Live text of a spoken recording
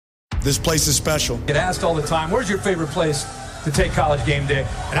This place is special. Get asked all the time, where's your favorite place to take college game day?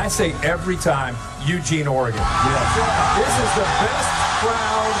 And I say every time, Eugene, Oregon. Yes. This is the best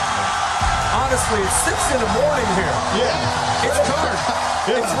crowd. Honestly, it's 6 in the morning here. Yeah. It's dark.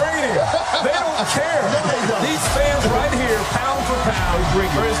 It's raining. They don't care. These fans right here, pound for pound,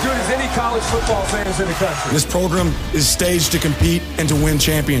 are as good as any college football fans in the country. This program is staged to compete and to win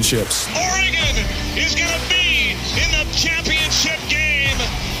championships. Oregon is going to be in the championship game.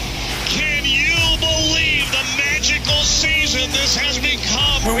 Can you believe the magical season this has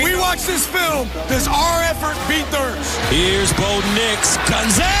become? When we watch this film, does our effort beat theirs? Here's Bo Nix.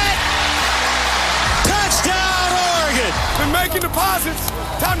 Guns it! Touchdown, Oregon! Been making deposits.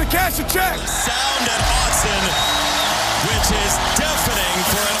 Time to cash a check. Sound at Austin, which is deafening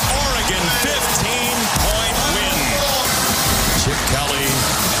for an Oregon 15-point win. Chip Kelly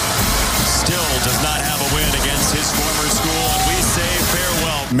still does not have a win against his former school, and we say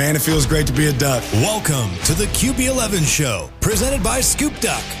farewell. Man, it feels great to be a Duck. Welcome to the QB11 Show, presented by Scoop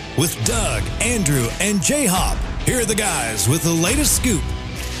Duck, with Doug, Andrew, and J-Hop. Here are the guys with the latest scoop.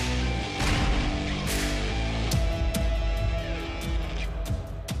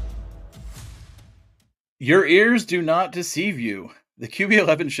 Your ears do not deceive you. The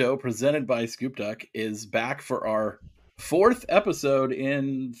QB11 Show, presented by Scoop Duck, is back for our 4th episode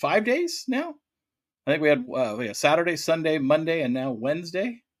in 5 days now. I think we had Saturday, Sunday, Monday, and now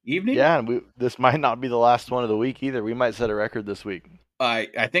Wednesday evening. Yeah, and this might not be the last one of the week either. We might set a record this week. I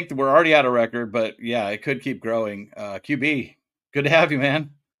think we're already at a record, but yeah, it could keep growing. QB, good to have you,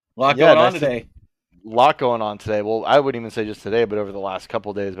 man. A lot going on today. Lot going on today. Well, I wouldn't even say just today, but over the last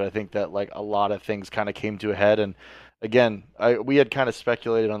couple of days. But I think that like a lot of things kind of came to a head. And again, we had kind of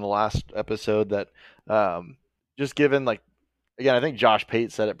speculated on the last episode that just given like, again, I think Josh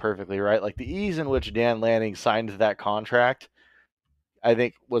Pate said it perfectly, right? Like the ease in which Dan Lanning signed that contract, I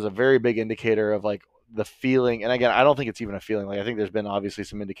think was a very big indicator of like the feeling. And again, I don't think it's even a feeling. Like I think there's been obviously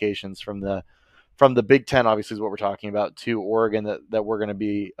some indications from the Big Ten, obviously, is what we're talking about, to Oregon, that we're going to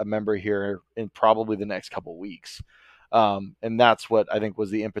be a member here in probably the next couple of weeks. And that's what I think was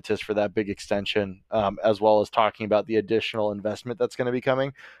the impetus for that big extension, as well as talking about the additional investment that's going to be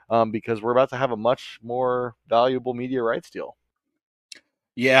coming, because we're about to have a much more valuable media rights deal.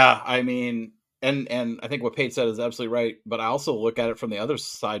 Yeah, I mean, and I think what Pate said is absolutely right, but I also look at it from the other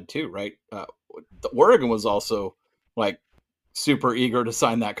side too, right? Oregon was also like super eager to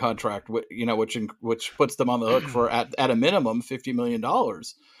sign that contract, which puts them on the hook for at a minimum $50 million.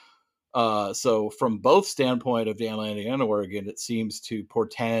 So from both standpoint of Dan Lanning and Oregon, it seems to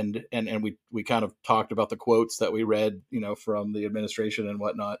portend, and we kind of talked about the quotes that we read, from the administration and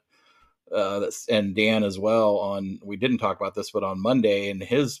whatnot, and Dan as well. We didn't talk about this, but on Monday in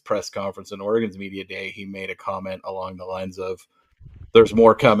his press conference in Oregon's media day, he made a comment along the lines of, "There's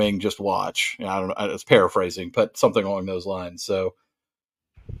more coming, just watch." I don't know, it's paraphrasing, but something along those lines. So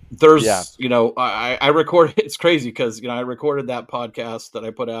there's, I recorded, it's crazy because, I recorded that podcast that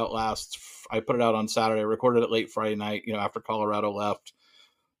I put out I put it out on Saturday. I recorded it late Friday night, after Colorado left.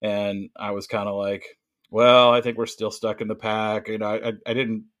 And I was kind of like, well, I think we're still stuck in the pack.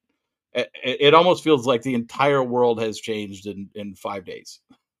 It almost feels like the entire world has changed in 5 days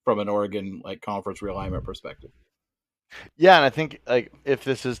from an Oregon conference realignment perspective. Yeah, and I think if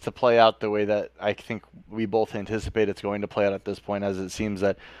this is to play out the way that I think we both anticipate it's going to play out at this point, as it seems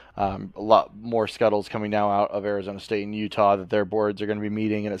that a lot more scuttles coming now out of Arizona State and Utah, that their boards are going to be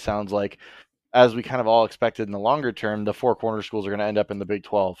meeting, and it sounds like, as we kind of all expected in the longer term, the 4 corner schools are going to end up in the Big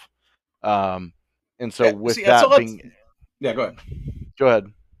 12. And so yeah, go ahead. Go ahead.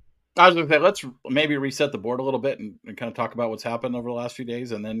 I was going to say, let's maybe reset the board a little bit and kind of talk about what's happened over the last few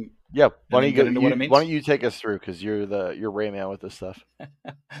days, and then why don't what you take us through, because you're Rayman with this stuff.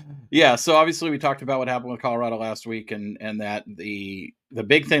 Yeah, so obviously we talked about what happened with Colorado last week, and that the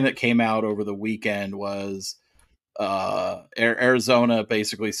big thing that came out over the weekend was Arizona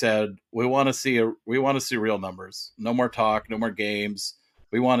basically said, we want to see real numbers, no more talk, no more games.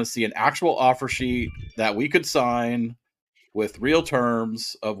 We want to see an actual offer sheet that we could sign with real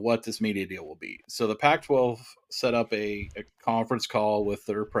terms of what this media deal will be. So the Pac-12 set up a conference call with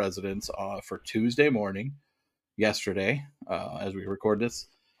their presidents for Tuesday morning, yesterday, as we record this.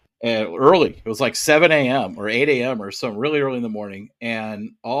 And early, it was like 7 a.m. or 8 a.m. or some really early in the morning.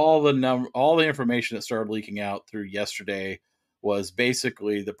 And all the information that started leaking out through yesterday was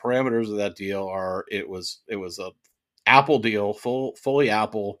basically the parameters of that deal it was a Apple deal, fully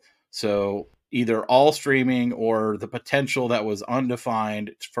Apple. So either all streaming or the potential that was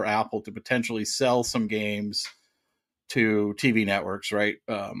undefined for Apple to potentially sell some games to TV networks, right?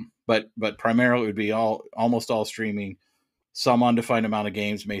 But primarily it would be almost all streaming. some undefined amount of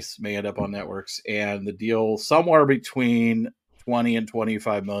games may end up on networks, and the deal somewhere between $20 and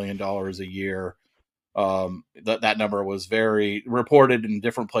 $25 million a year. That number was very reported in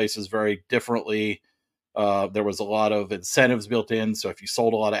different places very differently. There was a lot of incentives built in. So if you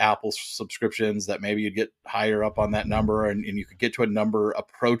sold a lot of Apple subscriptions, that maybe you'd get higher up on that number, and you could get to a number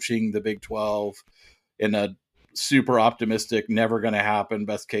approaching the Big 12 in a super optimistic, never going to happen,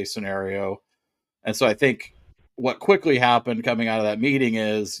 best case scenario. And so I think what quickly happened coming out of that meeting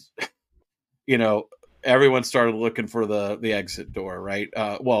is, everyone started looking for the exit door, right?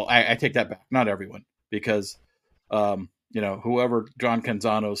 Well, I take that back. Not everyone, because, whoever John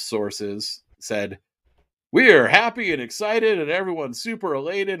Canzano's sources said, we are happy and excited and everyone's super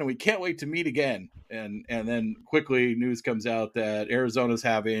elated and we can't wait to meet again. And then quickly news comes out that Arizona's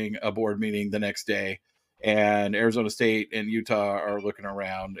having a board meeting the next day, and Arizona State and Utah are looking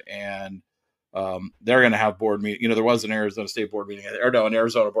around, and they're going to have board meeting. There was an Arizona State board meeting, or no, an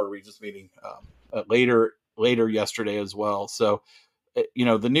Arizona board regents meeting later yesterday as well. So,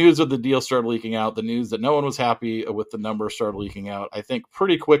 the news of the deal started leaking out. The news that no one was happy with the number started leaking out. I think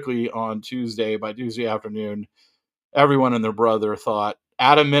pretty quickly on Tuesday, by Tuesday afternoon, everyone and their brother thought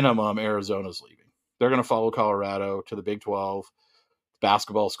at a minimum Arizona's leaving. They're going to follow Colorado to the Big 12.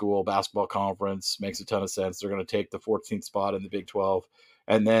 Basketball school, basketball conference, makes a ton of sense. They're going to take the 14th spot in the Big 12.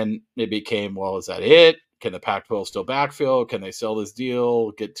 And then it became, well, is that it? Can the Pac-12 still backfill? Can they sell this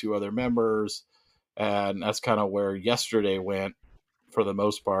deal, get 2 other members? And that's kind of where yesterday went for the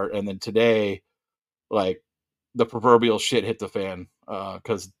most part. And then today, like, the proverbial shit hit the fan,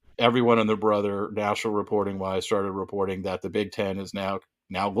 because everyone and their brother, national reporting wise, started reporting that the Big Ten is now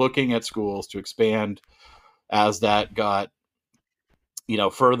looking at schools to expand. As that got,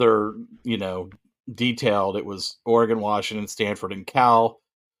 further, detailed, it was Oregon, Washington, Stanford, and Cal,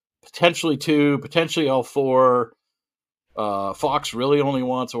 potentially 2, potentially all 4. Fox really only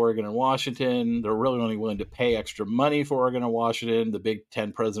wants Oregon and Washington. They're really only willing to pay extra money for Oregon and Washington. The Big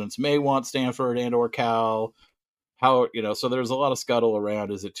Ten presidents may want Stanford and or Cal. So there's a lot of scuttle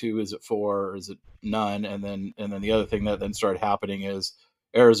around. Is it 2? Is it 4? Is it none? And then the other thing that then started happening is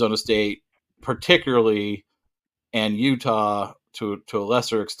Arizona State, particularly, and Utah to a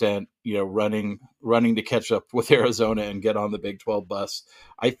lesser extent, running to catch up with Arizona and get on the Big 12 bus.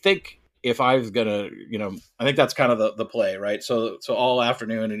 I think if I was gonna, I think that's kind of the play, right? So all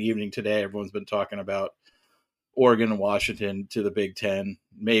afternoon and evening today, everyone's been talking about Oregon and Washington to the Big Ten,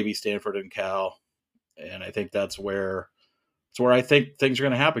 maybe Stanford and Cal, and I think that's where I think things are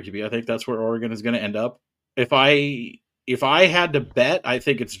going to happen. I think that's where Oregon is going to end up. If I had to bet, I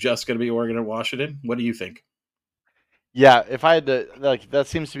think it's just going to be Oregon and Washington. What do you think? Yeah, if I had to, that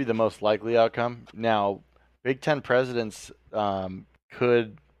seems to be the most likely outcome. Now, Big Ten presidents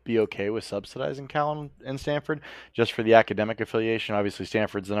could be okay with subsidizing Cal and Stanford just for the academic affiliation. Obviously,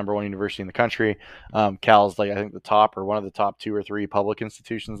 Stanford's the number 1 university in the country. Cal's I think the top, or one of the top 2 or 3 public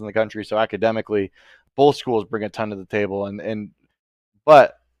institutions in the country. So academically, both schools bring a ton to the table.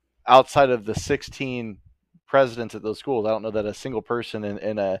 But outside of the 16 presidents at those schools, I don't know that a single person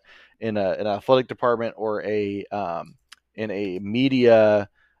in an athletic department or in a media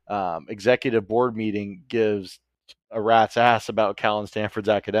executive board meeting gives a rat's ass about Cal and Stanford's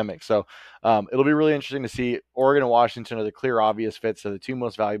academics. So it'll be really interesting to see. Oregon and Washington are the clear obvious fits. They're the 2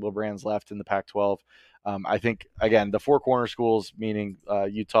 most valuable brands left in the Pac-12. I think, again, the 4 corner schools, meaning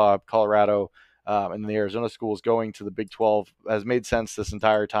Utah, Colorado, and the Arizona schools going to the Big 12 has made sense this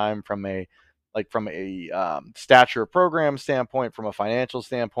entire time from a stature program standpoint, from a financial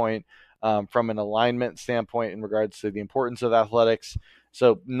standpoint, from an alignment standpoint in regards to the importance of athletics.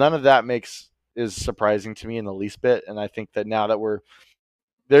 So none of that is surprising to me in the least bit. And I think that now that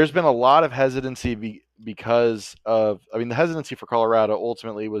there's been a lot of hesitancy because of, the hesitancy for Colorado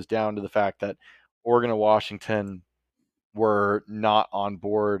ultimately was down to the fact that Oregon and Washington were not on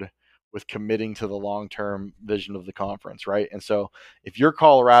board with committing to the long-term vision of the conference, right? And so if you're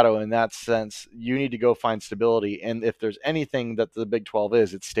Colorado in that sense, you need to go find stability. And if there's anything that the Big 12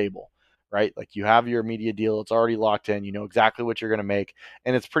 is, it's stable, right? Like, you have your media deal, it's already locked in, you know exactly what you're going to make,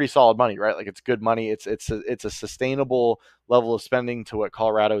 and it's pretty solid money, right? Like, it's good money. It's a sustainable level of spending to what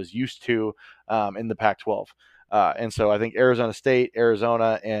Colorado is used to in the Pac-12. And so I think Arizona State,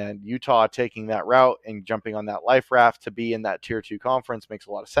 Arizona, and Utah taking that route and jumping on that life raft to be in that Tier 2 conference makes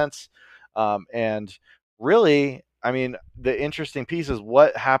a lot of sense. And really, I mean, the interesting piece is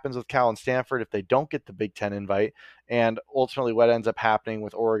what happens with Cal and Stanford if they don't get the Big Ten invite, and ultimately what ends up happening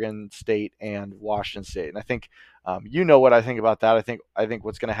with Oregon State and Washington State. And I think what I think about that. I think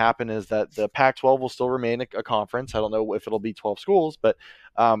what's going to happen is that the Pac-12 will still remain a conference. I don't know if it'll be 12 schools, but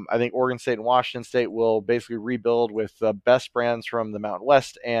I think Oregon State and Washington State will basically rebuild with the best brands from the Mountain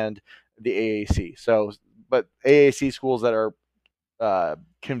West and the AAC. So, but AAC schools that are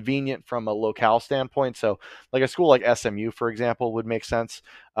convenient from a locale standpoint. So, like a school like SMU, for example, would make sense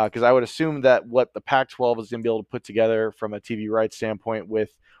because I would assume that what the Pac-12 is going to be able to put together from a TV rights standpoint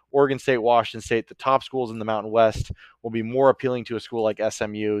with Oregon State, Washington State, the top schools in the Mountain West, will be more appealing to a school like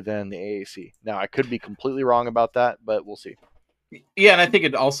SMU than the AAC. Now, I could be completely wrong about that, but we'll see. Yeah, and I think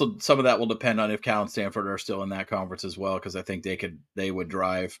it also, some of that will depend on if Cal and Stanford are still in that conference as well, because I think they would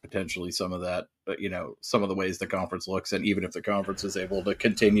drive potentially some of that, some of the ways the conference looks, and even if the conference is able to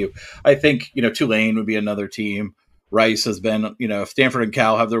continue, I think Tulane would be another team. Rice has been, if Stanford and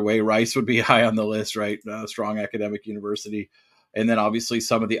Cal have their way, Rice would be high on the list, right? Strong academic university. And then obviously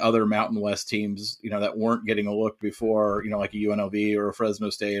some of the other Mountain West teams, that weren't getting a look before, like a UNLV or a Fresno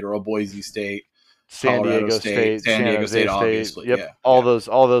State or a Boise State. San Diego State, San Diego State, obviously. Yep. Yeah. All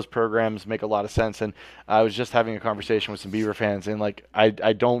those programs make a lot of sense. And I was just having a conversation with some Beaver fans, and I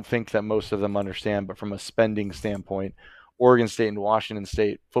don't think that most of them understand, but from a spending standpoint, Oregon State and Washington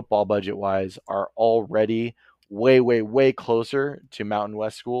State football budget wise are already way, way, way closer to Mountain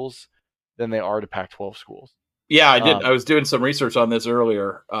West schools than they are to Pac-12 schools. Yeah, I did. I was doing some research on this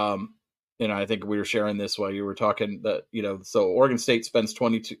earlier. I think we were sharing this while you were talking that, so Oregon State spends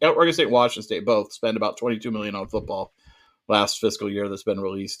Oregon State and Washington State both spend about $22 million on football last fiscal year that's been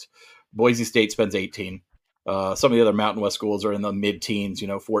released. Boise State spends 18. Some of the other Mountain West schools are in the mid-teens,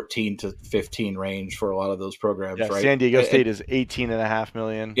 14 to 15 range for a lot of those programs, yeah, right? San Diego State is $18.5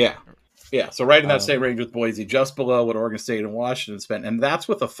 million. Yeah. Yeah. So right in that same range with Boise, just below what Oregon State and Washington spent. And that's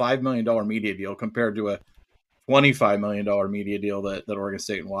with a $5 million media deal compared to a $25 million media deal that Oregon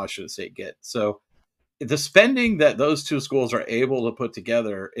State and Washington State get. So the spending that those two schools are able to put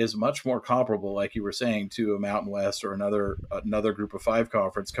together is much more comparable, like you were saying, to a Mountain West or another group of five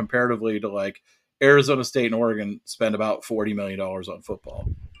conference comparatively to like Arizona State and Oregon spend about $40 million on football.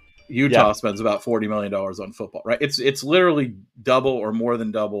 Utah spends about $40 million on football, right? It's literally double or more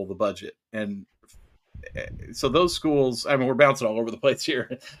than double the budget. And so those schools, I mean, we're bouncing all over the place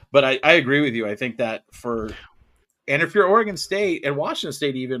here, but I agree with you. I think that and if you're Oregon State and Washington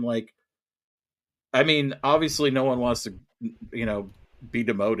State, even obviously no one wants to, be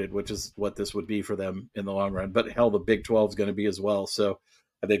demoted, which is what this would be for them in the long run. But hell, the Big 12 is going to be as well. So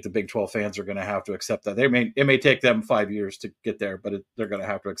I think the Big 12 fans are going to have to accept that. It may take them 5 years to get there, but they're going to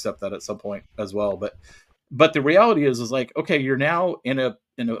have to accept that at some point as well. But the reality is like, okay, you're now in a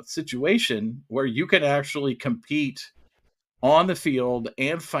situation where you can actually compete on the field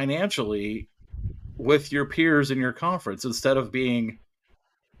and financially with your peers in your conference instead of being,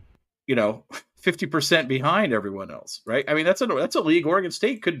 50% behind everyone else, right? I mean, that's a league Oregon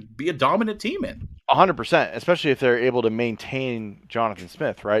State could be a dominant team in. 100%, especially if they're able to maintain Jonathan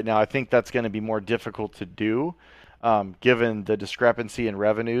Smith, right? Now, I think that's going to be more difficult to do given the discrepancy in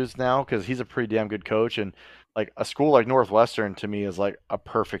revenues now, because he's a pretty damn good coach. And like a school like Northwestern to me is like a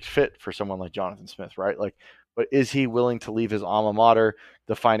perfect fit for someone like Jonathan Smith, right? Like, but is he willing to leave his alma mater?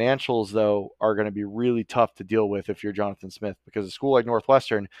 The financials, though, are going to be really tough to deal with if you're Jonathan Smith, because a school like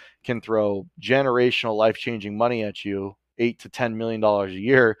Northwestern can throw generational life-changing money at you, $8 to $10 million a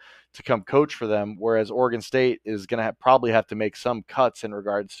year to come coach for them, whereas Oregon State is going to probably have to make some cuts in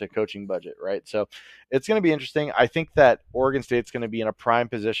regards to coaching budget, right? So it's going to be interesting. I think that Oregon State's going to be in a prime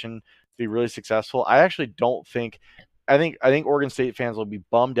position to be really successful. I actually don't think – I think Oregon State fans will be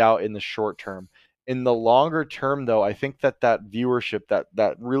bummed out in the short term. In the longer term, though, I think that viewership,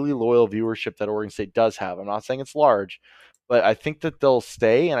 that really loyal viewership that Oregon State does have, I'm not saying it's large, but I think that they'll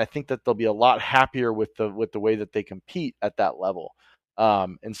stay, and I think that they'll be a lot happier with the way that they compete at that level.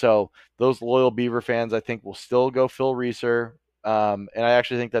 And so those loyal Beaver fans, I think, will still go Phil Reeser. And I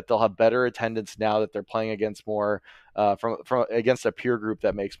actually think that they'll have better attendance now that they're playing against more from against a peer group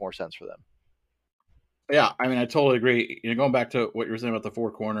that makes more sense for them. Yeah, I mean, I totally agree. Going back to what you were saying about the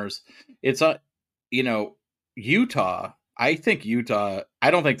four corners, it's Utah. I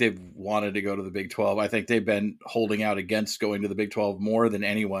don't think they've wanted to go to the Big 12. I think they've been holding out against going to the Big 12 more than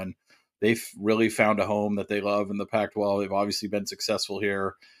anyone. They've really found a home that they love in the Pac-12. They've obviously been successful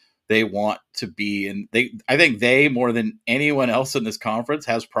here. They want to be in. I think they, more than anyone else in this conference,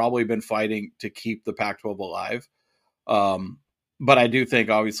 has probably been fighting to keep the Pac-12 alive. But I do think,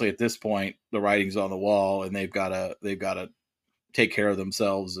 obviously, at this point, the writing's on the wall, and they've got to take care of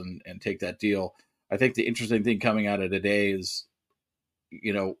themselves and take that deal. I think the interesting thing coming out of today is,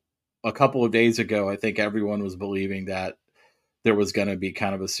 a couple of days ago, I think everyone was believing that there was going to be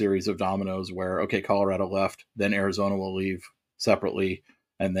kind of a series of dominoes where, okay, Colorado left, then Arizona will leave separately,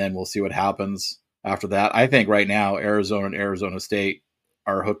 and then we'll see what happens after that. I think right now, Arizona and Arizona State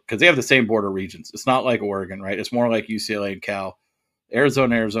are hooked because they have the same border regions. It's not like Oregon, right? It's more like UCLA and Cal. Arizona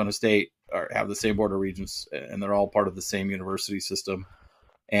and Arizona State have the same border regions, and they're all part of the same university system.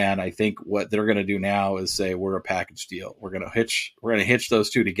 And I think what they're going to do now is say we're a package deal. We're going to hitch those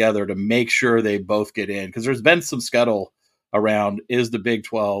two together to make sure they both get in, because there's been some scuttle around, is the Big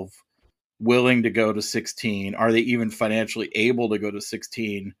 12 willing to go to 16? Are they even financially able to go to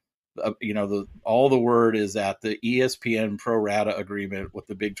 16? All the word is that the ESPN pro rata agreement with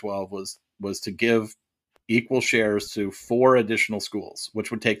the Big 12 was to give equal shares to 4 additional schools,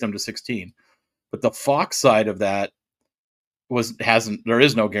 which would take them to 16. But the Fox side of that there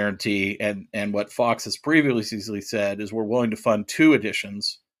is no guarantee, and what Fox has previously said is we're willing to fund 2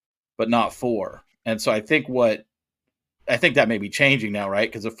 additions, but not 4. And so I think that may be changing now, right?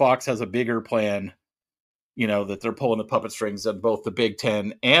 Because if Fox has a bigger plan, that they're pulling the puppet strings on both the Big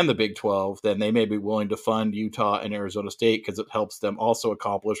 10 and the Big 12, then they may be willing to fund Utah and Arizona State because it helps them also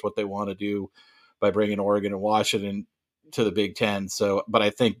accomplish what they want to do by bringing Oregon and Washington to the Big 10. So, but I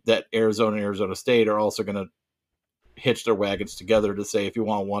think that Arizona and Arizona State are also going to hitch their wagons together to say, if you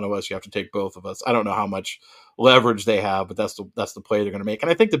want one of us, you have to take both of us. I don't know how much leverage they have, but that's the play they're going to make.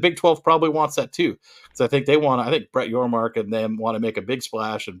 And I think the Big 12 probably wants that too, because I think Brett Yormark and them want to make a big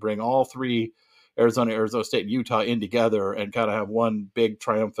splash and bring all 3, Arizona State, and Utah in together and kind of have one big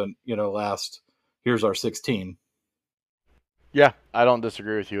triumphant, here's our 16. Yeah, I don't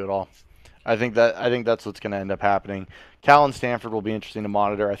disagree with you at all. I think that's what's going to end up happening. Cal and Stanford will be interesting to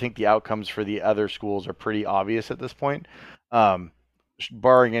monitor. I think the outcomes for the other schools are pretty obvious at this point,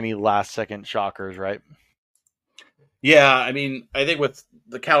 barring any last-second shockers, right? Yeah, I mean, I think with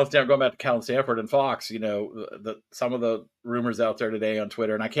the Cal and Stanford, going back to Cal and Stanford and Fox, some of the rumors out there today on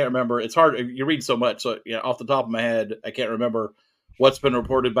Twitter, and I can't remember. It's hard. You read so much, so off the top of my head, I can't remember what's been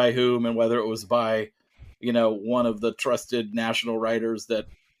reported by whom and whether it was by, one of the trusted national writers that,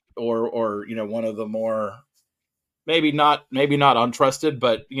 or one of the more maybe not untrusted,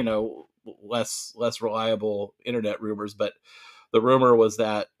 but less reliable internet rumors. But the rumor was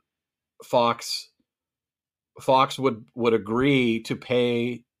that Fox would agree to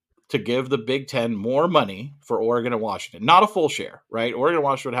give the Big 10 more money for Oregon and Washington, not a full share, right? Oregon and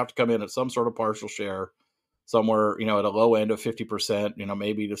Washington would have to come in at some sort of partial share, somewhere at a low end of 50%,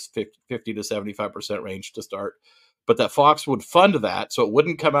 maybe just 50 to 75% range to start. But that Fox would fund that, so it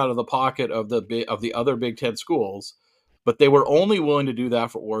wouldn't come out of the pocket of the other Big 10 schools. But they were only willing to do that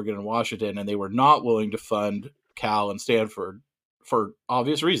for Oregon and Washington, and they were not willing to fund Cal and Stanford for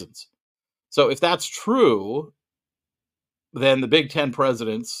obvious reasons. So if that's true, then the Big 10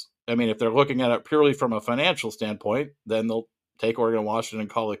 presidents, I mean, if they're looking at it purely from a financial standpoint, then they'll take Oregon and Washington and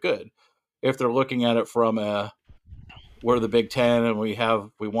call it good. If they're looking at it from we're the Big 10 and we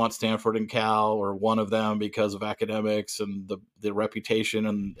want Stanford and Cal or one of them because of academics and the reputation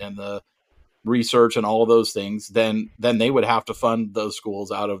and the research and all of those things, then they would have to fund those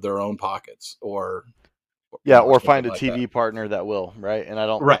schools out of their own pockets or find a TV partner that will, right? And I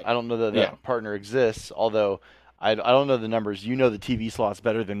don't know that partner exists, although I don't know the numbers. You know the TV slots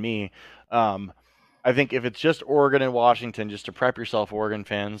better than me. I think if it's just Oregon and Washington, just to prep yourself, Oregon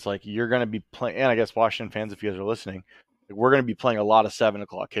fans, like you're going to be playing, and I guess Washington fans, if you guys are listening, we're going to be playing a lot of 7:00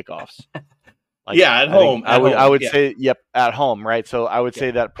 kickoffs. Like, at home. I would say, yep, at home, right? So I would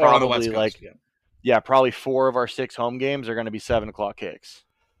say that probably probably 4 of our 6 home games are going to be 7:00 kicks.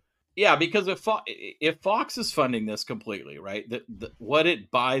 Yeah, because if Fox is funding this completely, right, what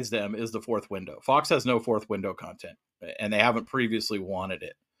it buys them is the 4th window. Fox has no 4th window content, and they haven't previously wanted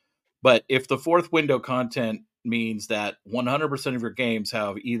it. But if the 4th window content means that 100% of your games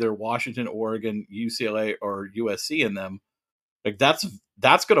have either Washington, Oregon, UCLA, or USC in them, like that's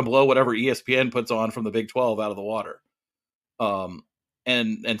going to blow whatever ESPN puts on from the Big 12 out of the water.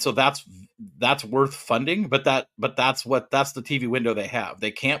 And so that's worth funding, but that's the TV window they have. They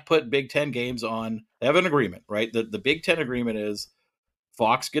can't put Big 10 games on. They have an agreement, right? The Big 10 agreement is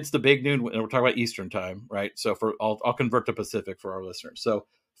Fox gets the big noon, and we're talking about Eastern time, right? So I'll convert to Pacific for our listeners. So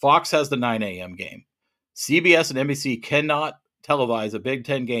Fox has the 9 a.m. game. CBS and NBC cannot televise a Big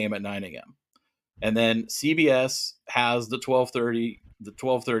 10 game at 9 a.m. And then CBS has the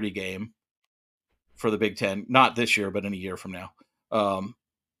 12:30 game for the Big 10, not this year, but in a year from now.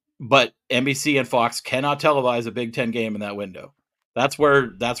 But NBC and Fox cannot televise a Big 10 game in that window. That's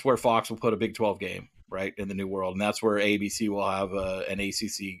where Fox will put a Big 12 game. right, in the new world, and that's where ABC will have an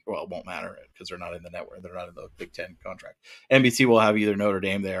ACC. Well, it won't matter because they're not in the network; they're not in the Big Ten contract. NBC will have either Notre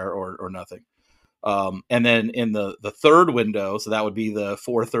Dame there or nothing. And then in the third window, so that would be the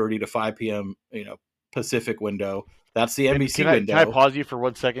 4:30 to 5 p.m. Pacific window. That's the NBC window. Can I pause you for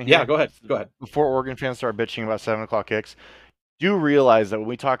 1 second here? Yeah, go ahead. Go ahead. Before Oregon fans start bitching about 7 o'clock kicks, do realize that when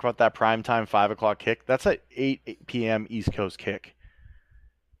we talk about that primetime 5 o'clock kick, that's an 8 p.m. East Coast kick.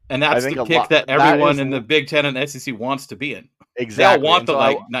 And that's the kick that everyone in the Big Ten and SEC wants to be in. Exactly. They all want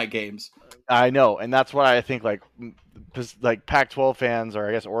the night games. I know, and that's why I think like Pac-12 fans, or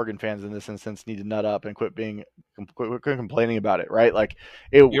I guess Oregon fans in this instance, need to nut up and quit complaining about it, right? Like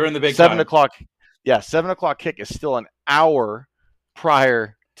you're in the Big 7 o'clock. Yeah, 7 o'clock kick is still an hour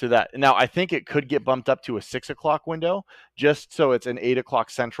prior to that. Now I think it could get bumped up to a 6 o'clock window, just so it's an 8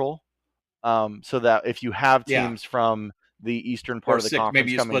 o'clock central, so that if you have teams from the eastern part of the conference,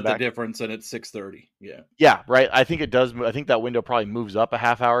 maybe you split the difference and it's 6:30. Yeah, right. I think it does. I think that window probably moves up a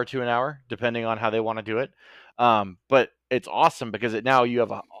half hour to an hour, depending on how they want to do it. But it's awesome because now you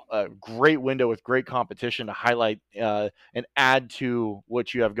have a great window with great competition to highlight and add to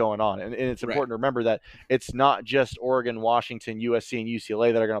what you have going on. And it's important to remember that it's not just Oregon, Washington, USC, and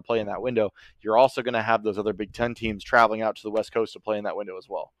UCLA that are going to play in that window. You're also going to have those other Big Ten teams traveling out to the West Coast to play in that window as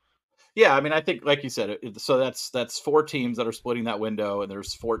well. Yeah, I mean, I think, like you said, so that's 4 teams that are splitting that window, and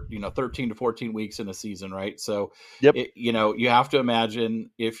there's 13 to 14 weeks in a season, right? So, you have to imagine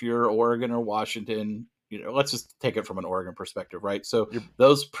if you're Oregon or Washington, let's just take it from an Oregon perspective, right? So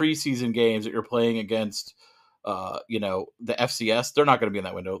those preseason games that you're playing against, the FCS, they're not going to be in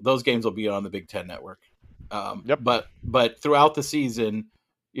that window. Those games will be on the Big Ten network. But throughout the season,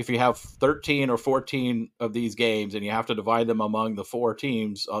 if you have 13 or 14 of these games and you have to divide them among the 4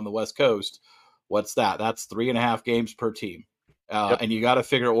 teams on the West Coast, what's that? That's 3.5 games per team. And you got to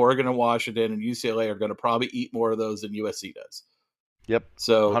figure Oregon and Washington and UCLA are going to probably eat more of those than USC does. Yep.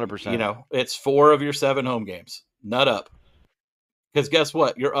 So 100%. It's 4 of your 7 home games. Nut up. Because guess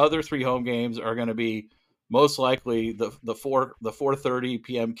what? Your other 3 home games are going to be most likely the 4:30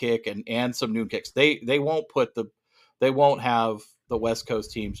 p.m. kick and some noon kicks. They won't have the West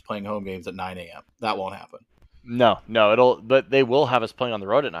Coast teams playing home games at 9 a.m. That won't happen. No, but they will have us playing on the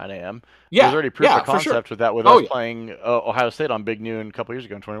road at 9 a.m. Yeah, there's already proof of concept with that, with us playing Ohio State on Big Noon a couple years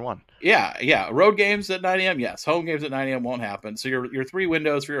ago in 21. Yeah. Road games at 9 a.m. Yes, home games at 9 a.m. won't happen. So your 3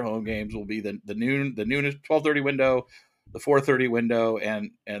 windows for your home games will be the noon 12:30 window, the 4:30 window,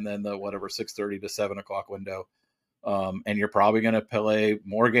 and then the 6:30 to 7 o'clock window. And you're probably going to play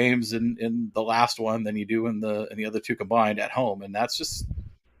more games in the last one than you do in the other 2 combined at home, and that's just,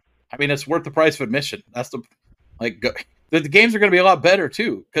 I mean, it's worth the price of admission. That's the games are going to be a lot better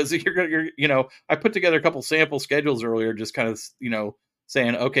too, because I put together a couple sample schedules earlier, just kind of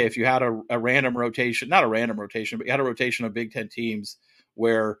saying, okay, if you had a random rotation, not a random rotation, but you had a rotation of Big Ten teams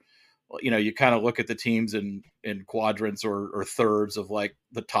where you kind of look at the teams in quadrants or thirds of like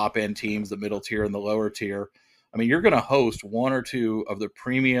the top end teams, the middle tier and the lower tier. I mean, you're going to host 1 or 2 of the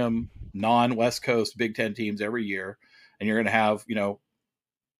premium non-West Coast Big Ten teams every year, and you're going to have, 2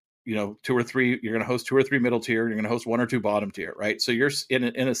 or 3. You're going to host 2 or 3 middle tier. You're going to host 1 or 2 bottom tier, right? So you're in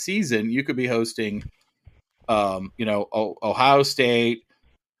a season, you could be hosting, Ohio State.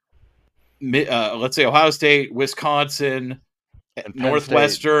 Let's say Ohio State, Wisconsin,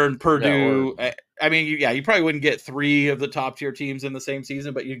 Northwestern, Purdue. I mean, you probably wouldn't get 3 of the top tier teams in the same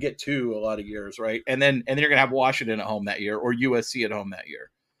season, but you'd get 2 a lot of years, right? And then you're gonna have Washington at home that year or USC at home that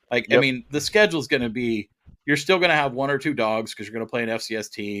year. I mean, the schedule's gonna be, you're still gonna have 1 or 2 dogs because you're gonna play an FCS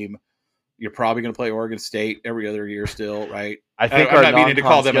team. You're probably gonna play Oregon State every other year still, right? I think I'm not meaning to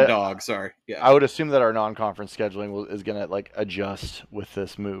call them a dog. Sorry. Yeah, I would assume that our non-conference scheduling is gonna adjust with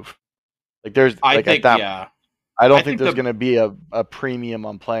this move. I don't think there's going to be a premium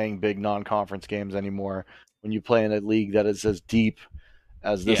on playing big non-conference games anymore when you play in a league that is as deep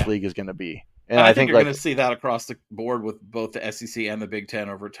as this league is going to be. And I think you're going to see that across the board with both the SEC and the Big Ten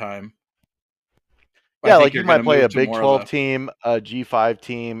over time. Yeah, you might play a Big 12 team, a G5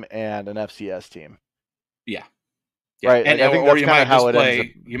 team, and an FCS team. Yeah. Right. And I think that's kind of how it ends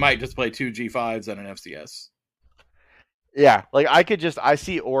up. You might just play 2 G5s and an FCS. Yeah. I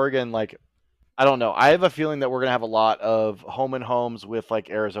see Oregon I don't know. I have a feeling that we're going to have a lot of home and homes with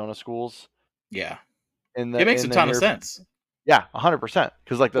Arizona schools. Yeah. It makes a ton of sense. Yeah, 100%.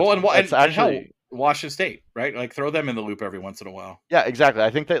 Because actually Washington State, right? Throw them in the loop every once in a while. Yeah, exactly.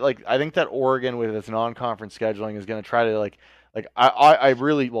 I think that Oregon with its non-conference scheduling is going to try to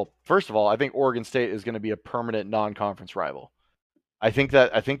first of all, I think Oregon State is going to be a permanent non-conference rival. I think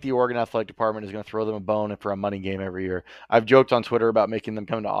the Oregon Athletic Department is going to throw them a bone for a money game every year. I've joked on Twitter about making them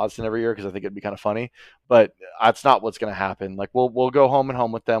come to Austin every year because I think it'd be kind of funny, but that's not what's going to happen. Like we'll go home and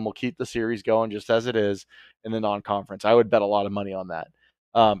home with them. We'll keep the series going just as it is in the non-conference. I would bet a lot of money on that.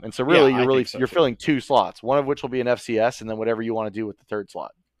 And so really, you're filling 2 slots, one of which will be an FCS, and then whatever you want to do with the 3rd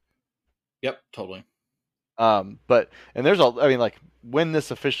slot. Yep, totally. When this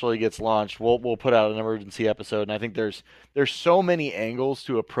officially gets launched, we'll put out an emergency episode, and I think there's so many angles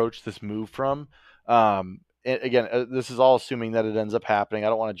to approach this move from. This is all assuming that it ends up happening. I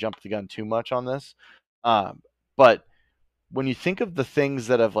don't want to jump the gun too much on this, but when you think of the things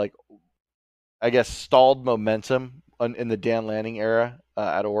that have stalled momentum in the Dan Lanning era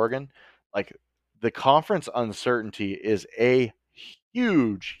at Oregon, like the conference uncertainty is a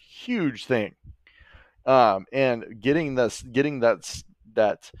huge thing. And getting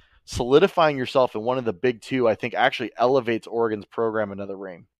that solidifying yourself in one of the big 2, I think actually elevates Oregon's program another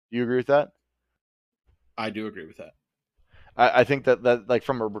ring. Do you agree with that? I do agree with that. I think that like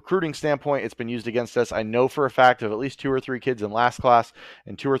from a recruiting standpoint, it's been used against us. I know for a fact of at least 2 or 3 kids in last class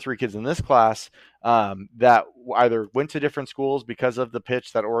and 2 or 3 kids in this class that either went to different schools because of the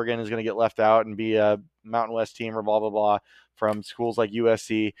pitch that Oregon is going to get left out and be a Mountain West team or blah, blah, blah from schools like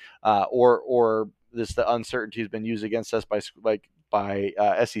USC or the uncertainty has been used against us by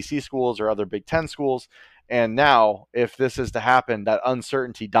SEC schools or other Big Ten schools. And now, if this is to happen, that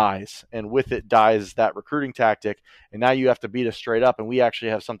uncertainty dies, and with it dies that recruiting tactic. And now you have to beat us straight up, and we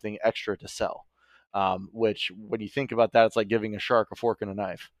actually have something extra to sell. Which, when you think about that, it's like giving a shark a fork and a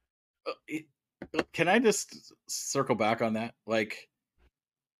knife. Can I just circle back on that? Like,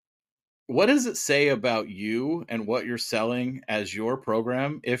 what does it say about you and what you're selling as your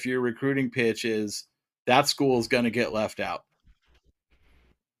program if your recruiting pitch is that school is going to get left out?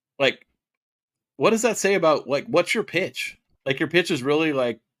 Like, what does that say about, like, what's your pitch? Like, your pitch is really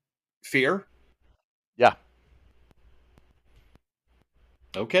like fear? Yeah.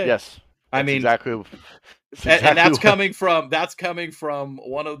 Okay. Yes. I mean, exactly and that's coming from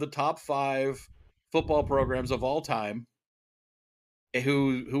one of the top 5 football programs of all time,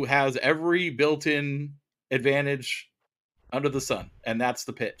 who has every built-in advantage under the sun, and that's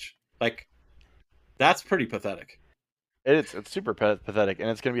the pitch. Like, that's pretty pathetic. It's super pathetic, and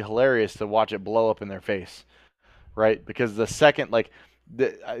it's going to be hilarious to watch it blow up in their face, right? Because the second,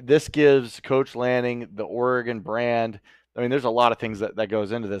 this gives Coach Lanning the Oregon brand. I mean, there's a lot of things that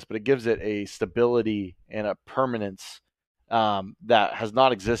goes into this, but it gives it a stability and a permanence that has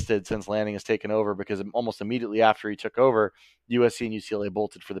not existed since Lanning has taken over, because almost immediately after he took over, USC and UCLA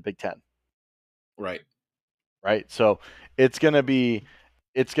bolted for the Big Ten. Right. So it's going to be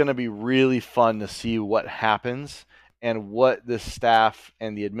really fun to see what happens and what the staff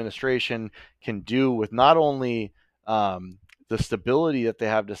and the administration can do with not only the stability that they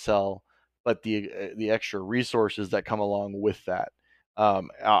have to sell, but the extra resources that come along with that.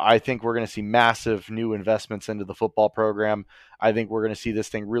 I think we're going to see massive new investments into the football program. I think we're going to see this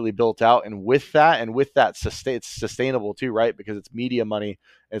thing really built out, and with that, it's sustainable too, right? Because it's media money,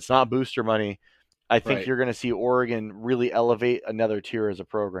 it's not booster money. I think you're going to see Oregon really elevate another tier as a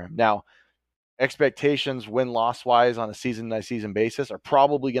program. Now, expectations win-loss wise on a season-by-season basis are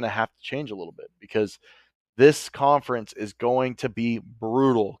probably going to have to change a little bit, because this conference is going to be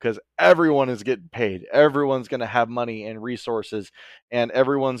brutal, because everyone is getting paid. Everyone's going to have money and resources, and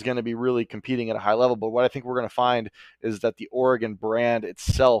everyone's going to be really competing at a high level. But what I think we're going to find is that the Oregon brand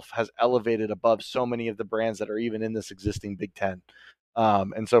itself has elevated above so many of the brands that are even in this existing Big Ten.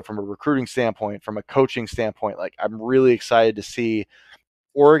 And so from a recruiting standpoint, from a coaching standpoint, like, I'm really excited to see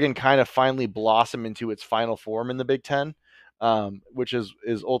Oregon kind of finally blossom into its final form in the Big Ten, which is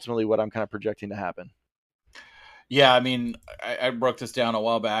ultimately what I'm kind of projecting to happen. Yeah, I mean, I broke this down a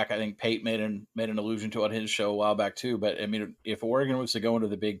while back. I think Pate made an allusion to it on his show a while back too. But I mean, if Oregon was to go into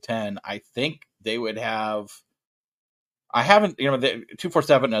the Big Ten, I think they would have. I haven't,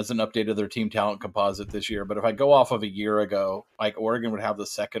 247 hasn't updated their team talent composite this year. But if I go off of a year ago, like, Oregon would have the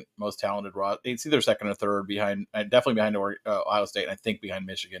second most talented roster. It's either second or third behind, definitely behind Ohio State, and I think behind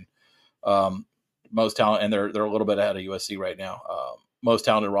Michigan. Most talent, and they're a little bit ahead of USC right now. Most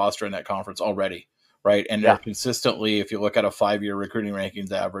talented roster in that conference already. Right. And they're consistently, if you look at a 5-year recruiting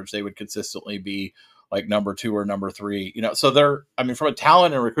rankings average, they would consistently be like number 2 or number 3, so from a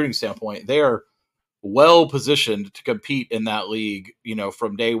talent and recruiting standpoint, they are well positioned to compete in that league,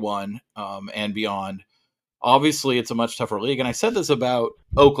 from day one and beyond. Obviously, it's a much tougher league. And I said this about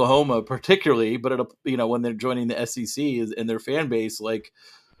Oklahoma particularly, but when they're joining the SEC and their fan base, like,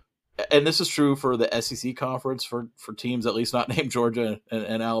 and this is true for the SEC conference for teams at least not named Georgia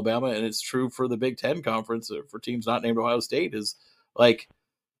and Alabama, and it's true for the Big Ten conference for teams not named Ohio State, is like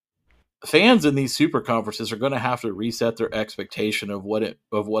fans in these super conferences are going to have to reset their expectation of what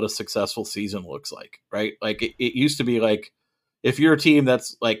a successful season looks like, right? Like it used to be like if you're a team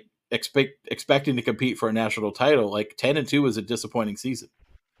that's like expecting to compete for a national title, like 10-2 is a disappointing season.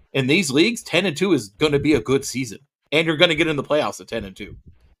 In these leagues, 10-2 is going to be a good season, and you're going to get in the playoffs at 10-2.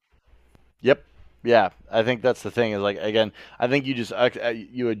 Yep. Yeah, I think that's the thing. Is like again, I think you just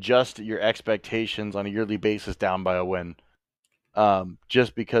you adjust your expectations on a yearly basis down by a win,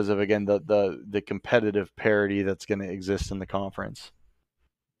 just because of again the competitive parity that's going to exist in the conference.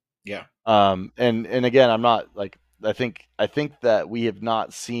 Yeah. And again, I'm not like I think that we have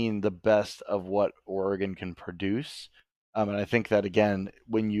not seen the best of what Oregon can produce. And I think that again,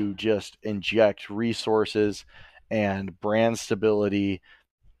 when you just inject resources and brand stability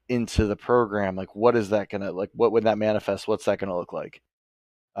into the program, like what is that gonna like? What would that manifest? What's that gonna look like?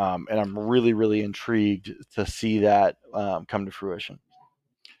 And I'm really, really intrigued to see that come to fruition.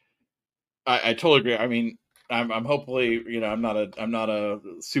 I totally agree. I mean, I'm hopefully, I'm not a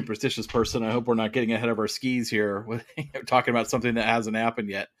superstitious person. I hope we're not getting ahead of our skis here with talking about something that hasn't happened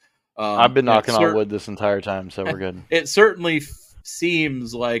yet. I've been knocking on wood this entire time, so we're good. It certainly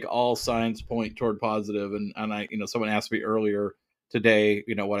seems like all signs point toward positive. And I, someone asked me earlier today,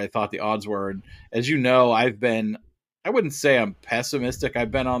 what I thought the odds were. And as you know, I wouldn't say I'm pessimistic.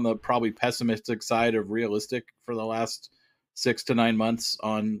 I've been on the probably pessimistic side of realistic for the last 6 to 9 months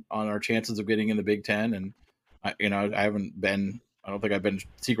on our chances of getting in the Big Ten. And I don't think I've been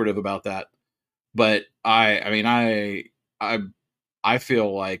secretive about that, but I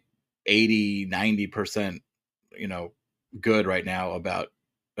feel like 80-90%, good right now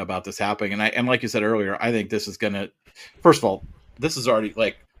about this happening. And like you said earlier, I think this is gonna, first of all, this is already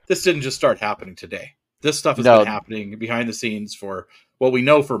like, this didn't just start happening today. This stuff has been happening behind the scenes for what we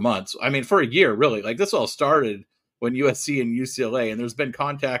know for months. I mean, for a year, really. Like this all started when USC and UCLA, and there's been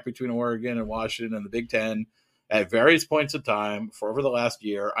contact between Oregon and Washington and the Big Ten at various points of time for over the last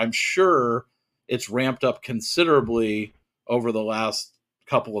year. I'm sure it's ramped up considerably over the last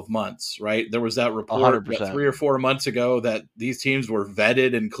couple of months, right? There was that report 3 or 4 months ago that these teams were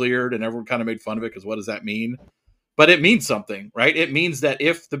vetted and cleared, and everyone kind of made fun of it because what does that mean? But it means something, right? It means that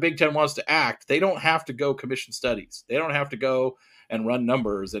if the Big Ten wants to act, they don't have to go commission studies. They don't have to go and run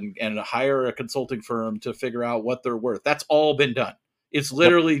numbers and hire a consulting firm to figure out what they're worth. That's all been done. It's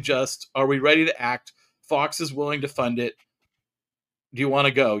literally just, are we ready to act? Fox is willing to fund it. Do you want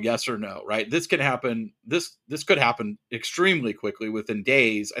to go? Yes or no, right? This can happen. This could happen extremely quickly within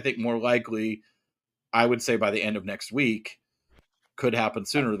days. I think more likely, I would say by the end of next week, could happen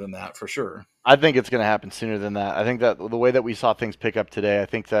sooner than that for sure. I think it's going to happen sooner than that. I think that the way that we saw things pick up today, I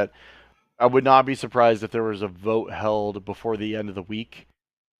think that I would not be surprised if there was a vote held before the end of the week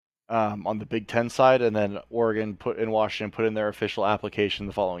on the Big Ten side, and then Oregon and Washington put in their official application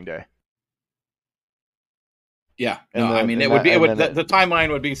the following day. Yeah, no, I mean, the timeline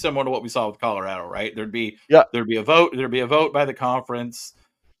would be similar to what we saw with Colorado, right? There'd be a vote by the conference,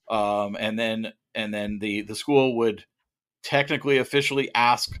 and then the school would technically officially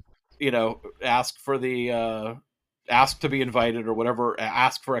ask for the ask to be invited or whatever,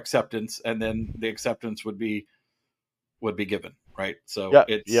 ask for acceptance, and then the acceptance would be given, right? So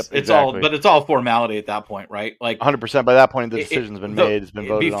it's all formality at that point, right? Like 100%. By that point, the decision's been made. It's been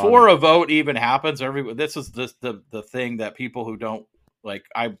voted before on. A vote even happens. This is the thing that people who don't like,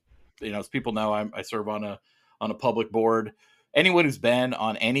 as people know, I serve on a public board. Anyone who's been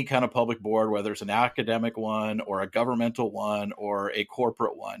on any kind of public board, whether it's an academic one or a governmental one or a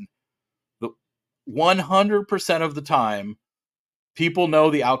corporate one, 100% of the time, people know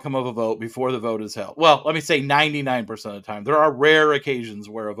the outcome of a vote before the vote is held. Well, let me say 99% of the time. There are rare occasions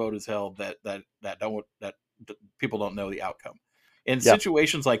where a vote is held that people don't know the outcome. In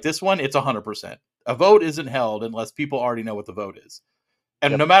situations like this one, it's 100%. A vote isn't held unless people already know what the vote is.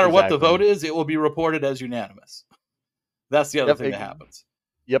 And no matter what the vote is, it will be reported as unanimous. That's the other thing that happens.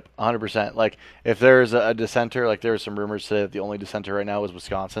 Yep, 100%. Like if there's a dissenter, like there are some rumors today that the only dissenter right now is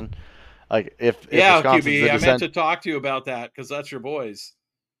Wisconsin. Like if QB, I meant to talk to you about that because that's your boys.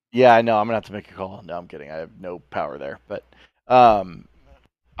 Yeah, I know. I'm gonna have to make a call. No, I'm kidding. I have no power there. But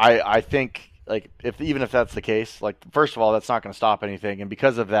I think like even if that's the case, like first of all, that's not going to stop anything, and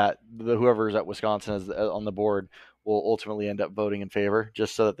because of that, whoever's at Wisconsin is on the board will ultimately end up voting in favor,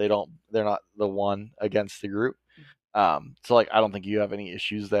 just so that they're not the one against the group. So like I don't think you have any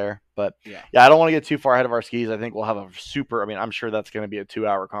issues there, but yeah, I don't want to get too far ahead of our skis. I think we'll have I'm sure that's going to be a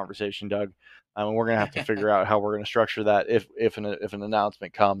 2-hour conversation, Doug. We're going to have to figure out how we're going to structure that if an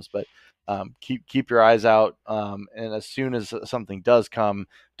announcement comes. But keep your eyes out. And as soon as something does come,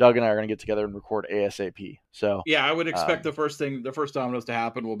 Doug and I are going to get together and record ASAP. So yeah, I would expect the first dominoes to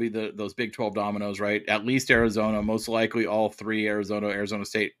happen will be those Big 12 dominoes, right? At least Arizona, most likely all three: Arizona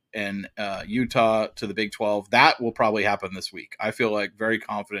State, and Utah to the Big 12. That will probably happen this week. I feel like very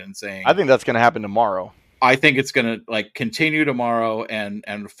confident in saying. I think that's going to happen tomorrow. I think it's going to like continue tomorrow and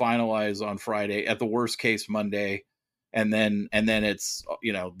finalize on Friday, at the worst case Monday, and then it's,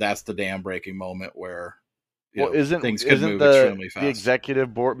 that's the dam breaking moment where things could move extremely fast. The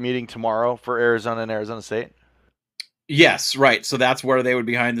executive board meeting tomorrow for Arizona and Arizona State? Yes, right. So that's where they would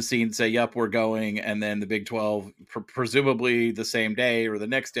behind the scenes say, "Yep, we're going," and then the Big 12, presumably the same day or the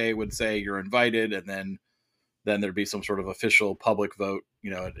next day, would say you're invited, and then there'd be some sort of official public vote,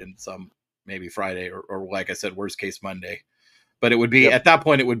 in some. Maybe Friday or like I said, worst case Monday. But it would be at that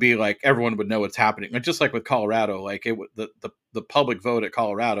point, it would be like everyone would know what's happening. And just like with Colorado, like the public vote at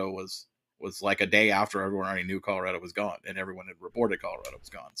Colorado was like a day after everyone already knew Colorado was gone and everyone had reported Colorado was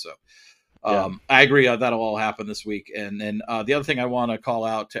gone. So I agree that'll all happen this week. And then the other thing I want to call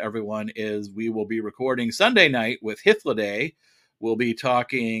out to everyone is we will be recording Sunday night with Hithliday. We'll be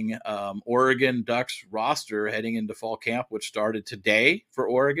talking Oregon Ducks roster heading into fall camp, which started today for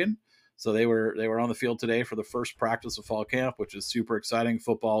Oregon. So they were on the field today for the first practice of fall camp, which is super exciting.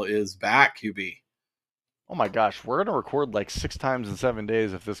 Football is back, QB. Oh my gosh, we're gonna record like 6 times in 7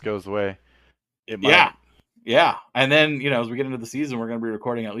 days if this goes away. Yeah. And then as we get into the season, we're gonna be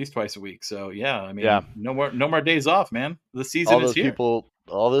recording at least twice a week. So no more days off, man. The season is here.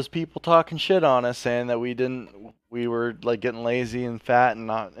 All those people talking shit on us, saying that we were like getting lazy and fat and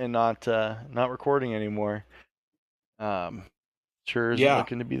not recording anymore. Sure isn't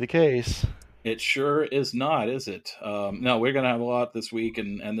looking to be the case. It sure is not, is it? No, we're going to have a lot this week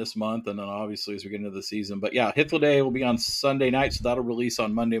and this month, and then obviously as we get into the season. But yeah, Hithliday will be on Sunday night, so that'll release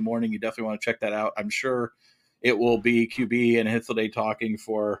on Monday morning. You definitely want to check that out. I'm sure it will be QB and Hithliday talking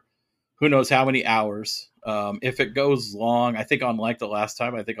for who knows how many hours. If it goes long, I think unlike the last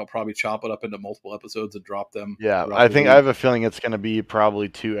time, I think I'll probably chop it up into multiple episodes and drop them. Yeah, I have a feeling it's going to be probably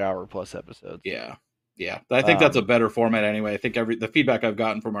 2-hour plus episodes. Yeah, I think that's a better format anyway. I think the feedback I've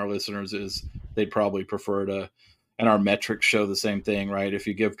gotten from our listeners is they'd probably prefer and our metrics show the same thing, right? If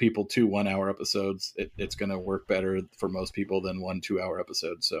you give people 2 1-hour episodes, it's going to work better for most people than 1 2-hour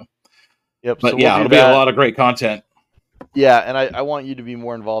episode. So, but it'll be a lot of great content. Yeah, and I want you to be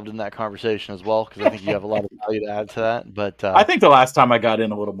more involved in that conversation as well, because I think you have a lot of value to add to that. But I think the last time I got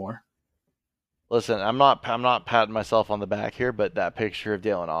in a little more. Listen, I'm not patting myself on the back here, but that picture of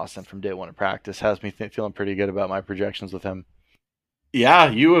Dalen Austin from day one of practice has me feeling pretty good about my projections with him. Yeah,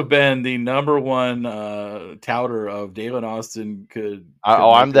 you have been the number one touter of Dalen Austin.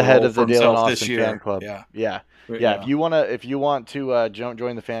 I'm the head of the Dalen Austin fan club. Yeah. If you want to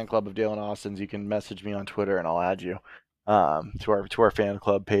join the fan club of Dalen Austin's, you can message me on Twitter and I'll add you to our fan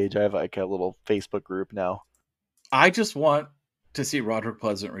club page. I have like a little Facebook group now. I just want to see Roderick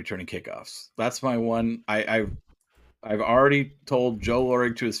Pleasant returning kickoffs. That's my one. I've already told Joe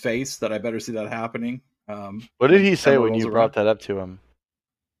Lorig to his face that I better see that happening. What did he say when you brought that up to him?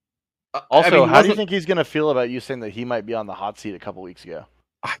 Also, how do you think he's going to feel about you saying that he might be on the hot seat a couple weeks ago?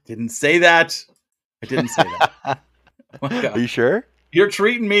 I didn't say that. Oh Are you sure? You're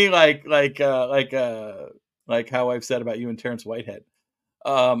treating me like how I've said about you and Terrence Whitehead.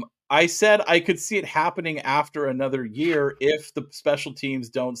 I said I could see it happening after another year if the special teams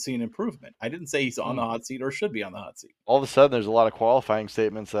don't see an improvement. I didn't say he's on the hot seat or should be on the hot seat. All of a sudden, there's a lot of qualifying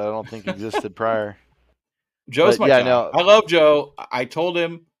statements that I don't think existed prior. Joe's my guy. No. I love Joe. I told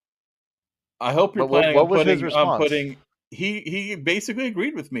him, I hope you're planning on putting. He basically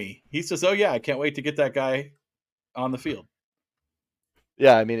agreed with me. He says, "Oh yeah, I can't wait to get that guy on the field."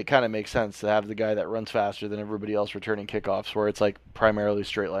 Yeah, I mean, it kind of makes sense to have the guy that runs faster than everybody else returning kickoffs, where it's like primarily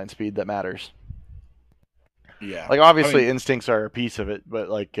straight line speed that matters. Yeah, like obviously instincts are a piece of it, but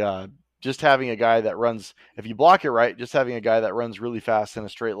like just having a guy that runs, if you block it right, just having a guy that runs really fast in a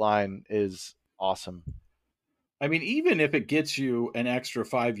straight line is awesome. I mean, even if it gets you an extra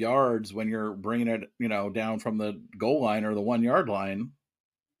 5 yards when you're bringing it, down from the goal line or the 1 yard line,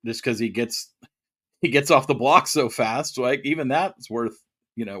 just because he gets off the block so fast, like even that's worth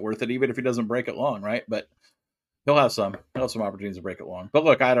it, even if he doesn't break it long, right? But he'll have some opportunities to break it long. But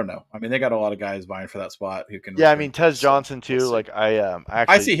look, I don't know. I mean, they got a lot of guys vying for that spot who can. Yeah, I mean, Tez Johnson too. Like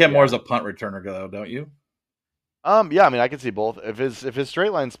I see him more as a punt returner, though, don't you? Yeah, I mean, I can see both. If his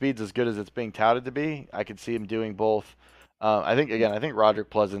straight line speed's as good as it's being touted to be, I could see him doing both. I think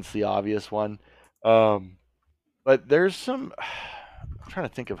Roderick Pleasant's the obvious one, but there's some. trying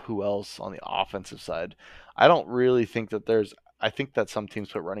to think of who else on the offensive side. I don't really think that I think that some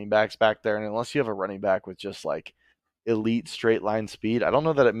teams put running backs back there, and unless you have a running back with just like elite straight line speed, I don't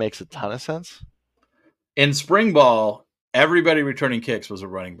know that it makes a ton of sense. In spring ball, everybody returning kicks was a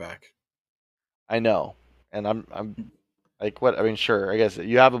running back. I know, and I'm like, what? I mean, sure, I guess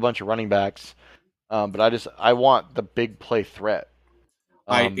you have a bunch of running backs, but I want the big play threat.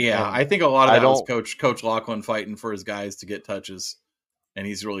 I think a lot of that was Coach Lachlan fighting for his guys to get touches, and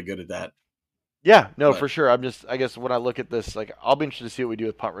he's really good at that. Yeah, no, for sure. I guess when I look at this, like, I'll be interested to see what we do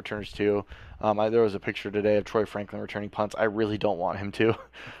with punt returners too. There was a picture today of Troy Franklin returning punts. I really don't want him to.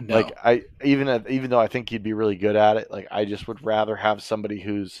 No. Like, even though I think he'd be really good at it, like, I just would rather have somebody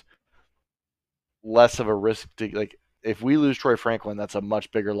who's less of a risk to, like, if we lose Troy Franklin, that's a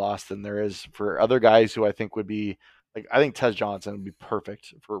much bigger loss than there is for other guys who I think would be, like, I think Tez Johnson would be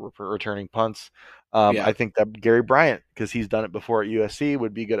perfect for returning punts. I think that Gary Bryant, because he's done it before at USC,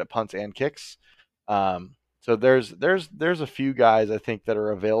 would be good at punts and kicks. So there's a few guys I think that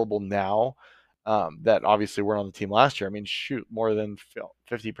are available now that obviously weren't on the team last year. I mean, shoot, more than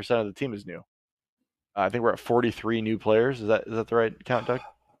 50% of the team is new. I think we're at 43 new players. Is that the right count, Doug?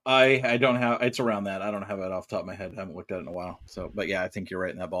 I don't have, it's around that. I don't have it off the top of my head. I haven't looked at it in a while. So, but yeah, I think you're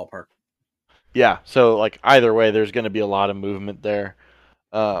right in that ballpark. Yeah. So like either way, there's going to be a lot of movement there.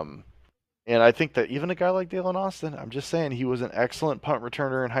 And I think that even a guy like Dalen Austin, I'm just saying he was an excellent punt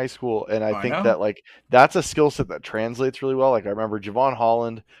returner in high school. And I think that like that's a skill set that translates really well. Like I remember Javon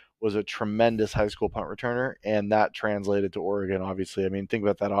Holland was a tremendous high school punt returner, and that translated to Oregon, obviously. I mean, think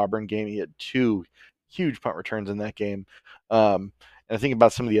about that Auburn game. He had 2 huge punt returns in that game. And I think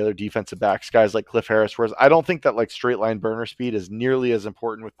about some of the other defensive backs, guys like Cliff Harris, whereas I don't think that like straight line burner speed is nearly as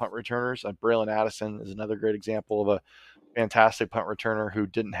important with punt returners. Braylon Addison is another great example of a fantastic punt returner who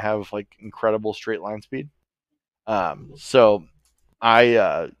didn't have like incredible straight line speed. So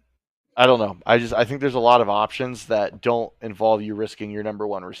I don't know. I think there's a lot of options that don't involve you risking your number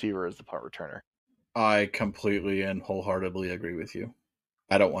one receiver as the punt returner. I completely and wholeheartedly agree with you.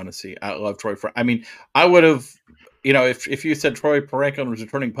 I don't want to see. I love Troy. I mean, I would have, if you said Troy Franklin was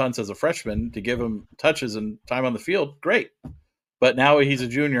returning punts as a freshman to give him touches and time on the field, great. But now he's a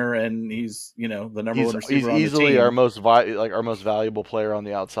junior and he's, the number one receiver on the team. He's easily our most valuable player on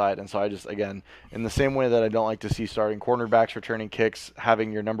the outside. And so I just, again, in the same way that I don't like to see starting cornerbacks returning kicks,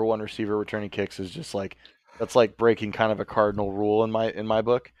 having your number one receiver returning kicks is just like, that's like breaking kind of a cardinal rule in my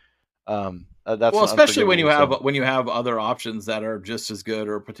book. That's especially when you have other options that are just as good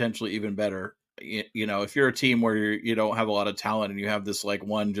or potentially even better. If you're a team where you don't have a lot of talent and you have this like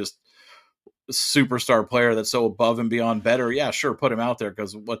one just superstar player that's so above and beyond better, yeah, sure, put him out there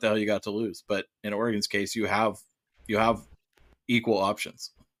because what the hell you got to lose. But in Oregon's case, you have equal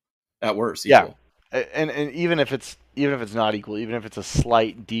options at worst. Equal. Yeah, and even if it's not equal, even if it's a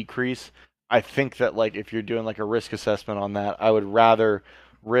slight decrease, I think that like if you're doing like a risk assessment on that, I would rather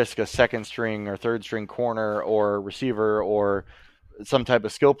risk a second string or third string corner or receiver or some type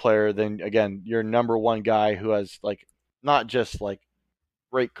of skill player than, again, your number one guy who has like not just like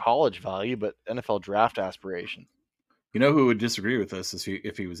great college value, but NFL draft aspiration. You know who would disagree with us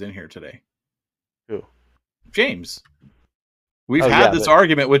if he was in here today? Who? James. We've had this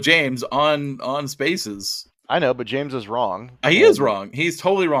argument with James on Spaces. I know, but James is wrong. He is wrong. He's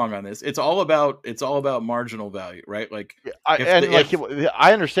totally wrong on this. It's all about marginal value, right? Like,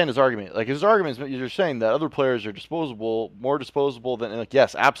 I understand his argument. Like his argument is you're saying that other players are more disposable than. Like,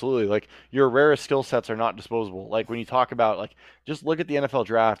 yes, absolutely. Like your rarest skill sets are not disposable. Like when you talk about like, just look at the NFL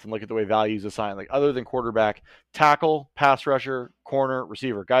draft and look at the way values assigned. Like other than quarterback, tackle, pass rusher, corner,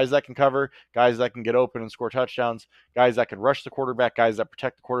 receiver, guys that can cover, guys that can get open and score touchdowns, guys that can rush the quarterback, guys that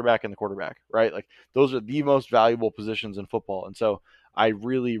protect the quarterback and the quarterback, right? Like those are the most valuable positions in football. And so I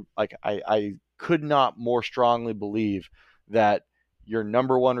really I could not more strongly believe that your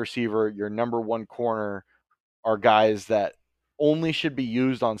number one receiver, your number one corner are guys that only should be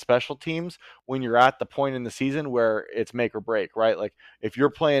used on special teams when you're at the point in the season where it's make or break, right? Like if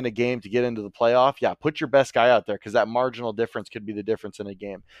you're playing a game to get into the playoff, yeah, put your best guy out there because that marginal difference could be the difference in a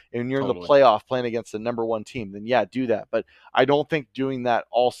game. And when you're in the playoff playing against the number one team, then yeah, do that. But I don't think doing that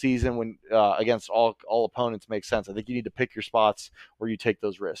all season when against all opponents makes sense. I think you need to pick your spots where you take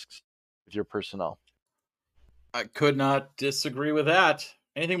those risks with your personnel. I could not disagree with that.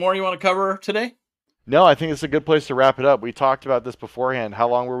 Anything more you want to cover today? No, I think it's a good place to wrap it up. We talked about this beforehand. How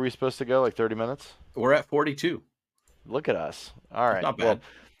long were we supposed to go? Like 30 minutes? We're at 42. Look at us. All right. Not bad. Well,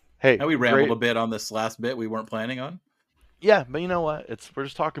 hey, we rambled a bit on this last bit we weren't planning on. Yeah, but you know what? We're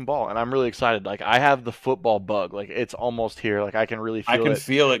just talking ball, and I'm really excited. Like I have the football bug. Like it's almost here. Like I can really feel it. I can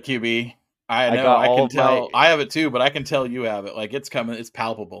feel it, QB. I know. got I all can of tell. my. I have it too, but I can tell you have it. Like it's coming. It's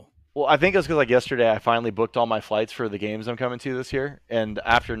palpable. Well, I think it's because like yesterday I finally booked all my flights for the games I'm coming to this year, and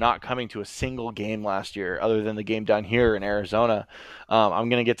after not coming to a single game last year, other than the game down here in Arizona, I'm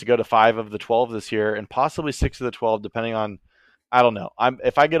gonna get to go to 5 of the 12 this year, and possibly 6 of the 12, depending on. I don't know.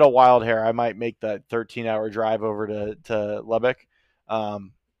 If I get a wild hair, I might make that 13-hour drive over to Lubbock.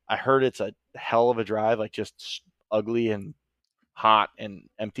 I heard it's a hell of a drive, like just ugly and hot and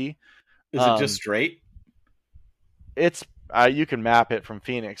empty. Is it just straight? It's you can map it from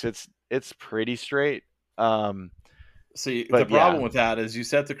Phoenix. It's pretty straight. See, the But problem yeah. with that is you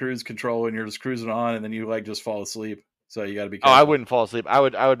set the cruise control and you're just cruising on, and then you like just fall asleep. So you got to be Oh, careful. I wouldn't fall asleep. I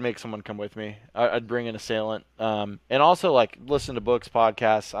would make someone come with me. I'd bring an assailant. And also like listen to books,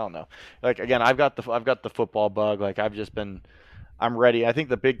 podcasts. I don't know. Like again, I've got the football bug. Like I'm ready. I think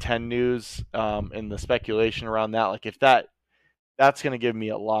the Big Ten news and the speculation around that, like if that's going to give me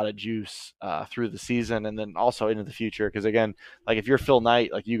a lot of juice through the season and then also into the future. Because again, like if you're Phil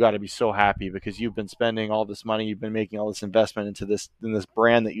Knight, like you got to be so happy because you've been spending all this money, you've been making all this investment into this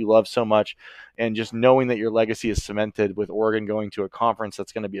brand that you love so much, and just knowing that your legacy is cemented with Oregon going to a conference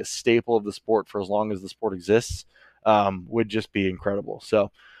that's going to be a staple of the sport for as long as the sport exists would just be incredible.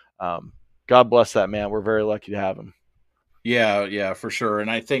 So, God bless that man. We're very lucky to have him. Yeah, for sure. And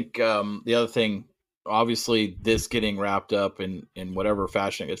I think the other thing, obviously, this getting wrapped up in whatever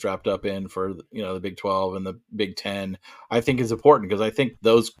fashion it gets wrapped up in for the Big 12 and the Big 10, I think is important because I think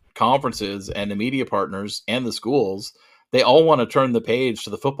those conferences and the media partners and the schools, they all want to turn the page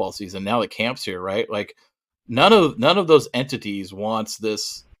to the football season now that camp's here, right? Like none of those entities wants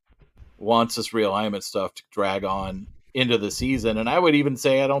this realignment stuff to drag on into the season. And I would even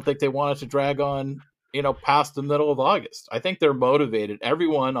say I don't think they want it to drag on, past the middle of August. I think they're motivated.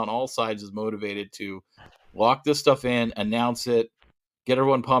 Everyone on all sides is motivated to lock this stuff in, announce it, get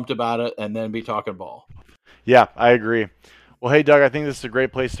everyone pumped about it, and then be talking ball. Yeah, I agree. Well, hey, Doug, I think this is a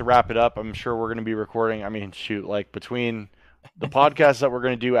great place to wrap it up. I'm sure we're going to be recording. I mean, shoot, like between the podcast that we're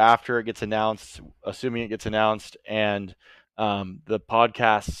going to do after it gets announced, assuming it gets announced, and the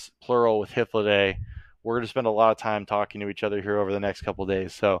podcasts, plural, with Hithliday, we're going to spend a lot of time talking to each other here over the next couple of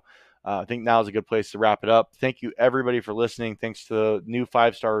days. So I think now is a good place to wrap it up. Thank you, everybody, for listening. Thanks to the new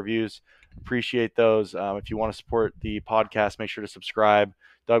 5-star reviews. Appreciate those. If you want to support the podcast, make sure to subscribe.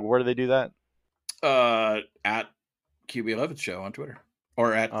 Doug, where do they do that? At QB11 show on Twitter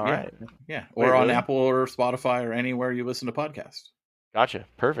or at right. or Wait, on really? Apple or Spotify or anywhere you listen to podcasts. Gotcha.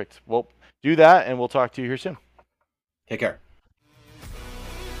 Perfect. Well, do that, and we'll talk to you here soon. Take care.